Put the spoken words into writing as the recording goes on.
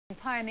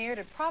Pioneered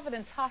at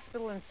Providence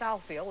Hospital in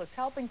Southfield is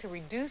helping to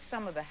reduce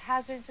some of the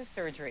hazards of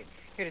surgery.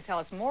 Here to tell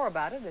us more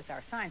about it is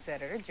our science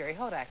editor, Jerry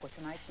Hodak, with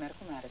tonight's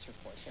Medical Matters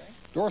Report. Jerry?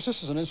 Doris,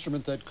 this is an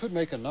instrument that could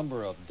make a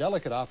number of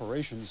delicate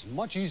operations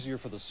much easier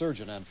for the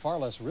surgeon and far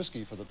less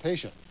risky for the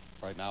patient.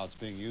 Right now it's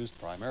being used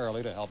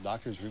primarily to help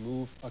doctors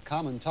remove a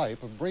common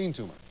type of brain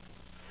tumor.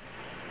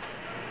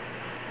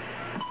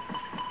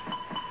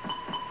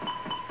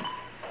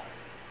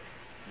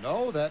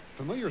 No, that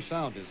familiar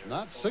sound is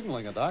not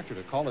signaling a doctor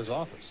to call his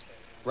office.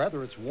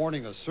 Rather, it's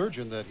warning a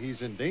surgeon that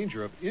he's in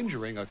danger of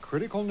injuring a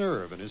critical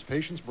nerve in his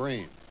patient's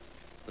brain.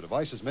 The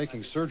device is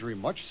making surgery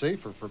much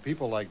safer for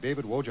people like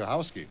David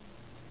Wojciechowski.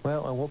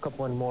 Well, I woke up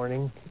one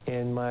morning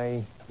and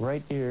my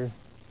right ear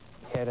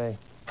had a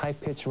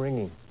high-pitched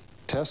ringing.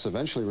 Tests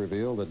eventually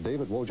revealed that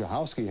David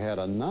Wojciechowski had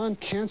a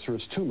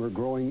non-cancerous tumor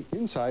growing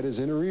inside his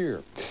inner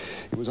ear.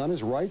 It was on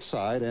his right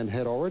side and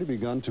had already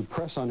begun to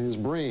press on his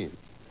brain.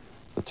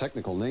 The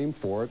technical name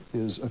for it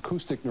is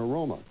acoustic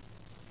neuroma.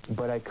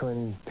 But I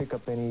couldn't pick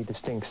up any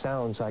distinct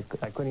sounds. I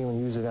couldn't even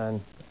use it on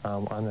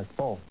the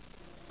phone.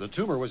 The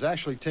tumor was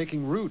actually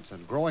taking root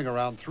and growing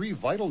around 3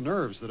 vital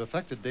nerves that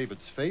affected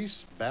David's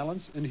face,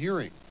 balance, and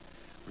hearing.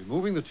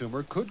 Removing the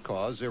tumor could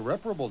cause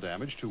irreparable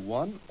damage to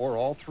one or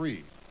all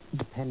 3.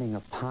 Depending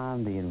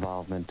upon the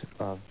involvement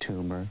of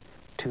tumor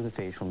to the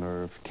facial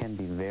nerve can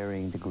be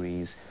varying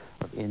degrees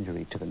of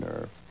injury to the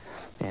nerve.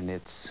 And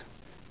it's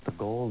the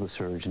goal of the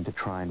surgeon to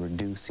try and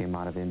reduce the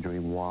amount of injury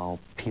while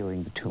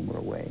peeling the tumor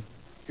away.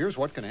 Here's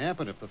what can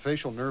happen if the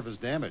facial nerve is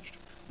damaged.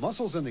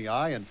 Muscles in the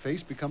eye and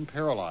face become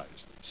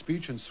paralyzed.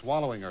 Speech and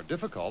swallowing are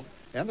difficult,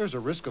 and there's a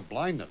risk of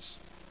blindness.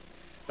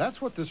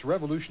 That's what this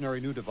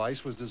revolutionary new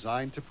device was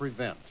designed to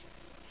prevent.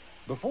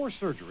 Before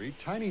surgery,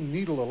 tiny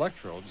needle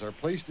electrodes are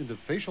placed into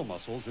facial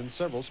muscles in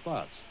several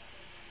spots.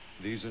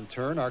 These in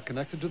turn are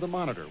connected to the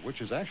monitor,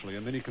 which is actually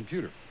a mini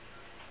computer.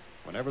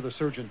 Whenever the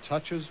surgeon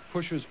touches,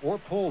 pushes, or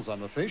pulls on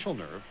the facial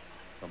nerve,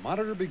 the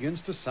monitor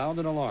begins to sound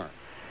an alarm.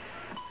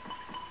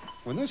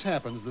 When this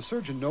happens, the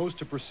surgeon knows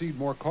to proceed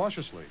more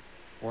cautiously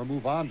or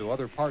move on to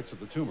other parts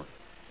of the tumor.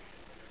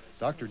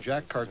 Dr.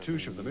 Jack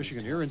Kartush of the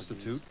Michigan Ear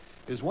Institute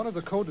is one of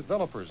the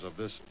co-developers of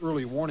this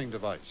early warning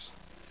device.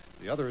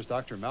 The other is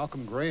Dr.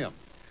 Malcolm Graham,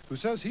 who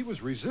says he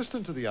was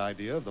resistant to the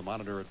idea of the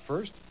monitor at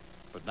first,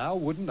 but now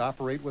wouldn't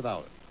operate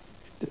without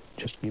it. It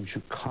just gives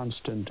you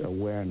constant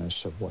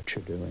awareness of what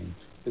you're doing.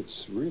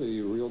 It's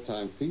really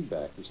real-time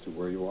feedback as to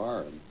where you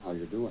are and how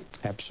you're doing.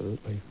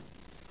 Absolutely.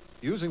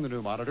 Using the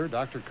new monitor,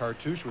 Dr.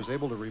 Kartush was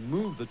able to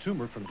remove the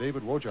tumor from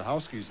David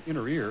Wojciechowski's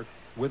inner ear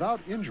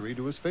without injury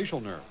to his facial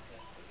nerve.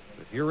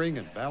 The hearing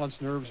and balance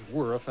nerves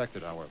were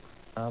affected, however.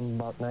 I'm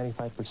about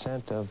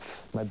 95%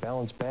 of my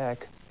balance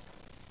back.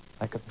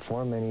 I could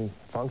perform any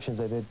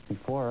functions I did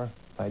before.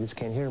 I just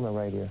can't hear in my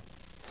right ear.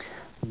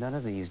 None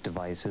of these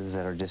devices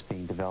that are just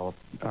being developed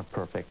are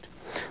perfect,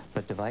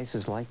 but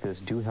devices like this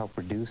do help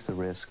reduce the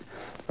risk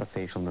of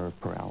facial nerve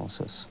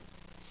paralysis.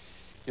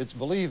 It's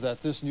believed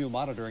that this new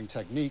monitoring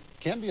technique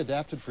can be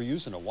adapted for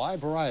use in a wide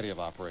variety of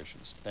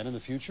operations, and in the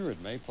future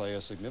it may play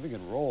a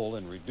significant role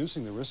in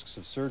reducing the risks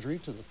of surgery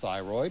to the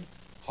thyroid,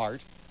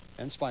 heart,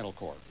 and spinal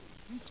cord.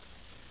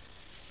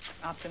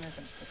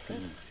 Optimism. That's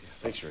good.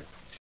 Thanks, Jerry.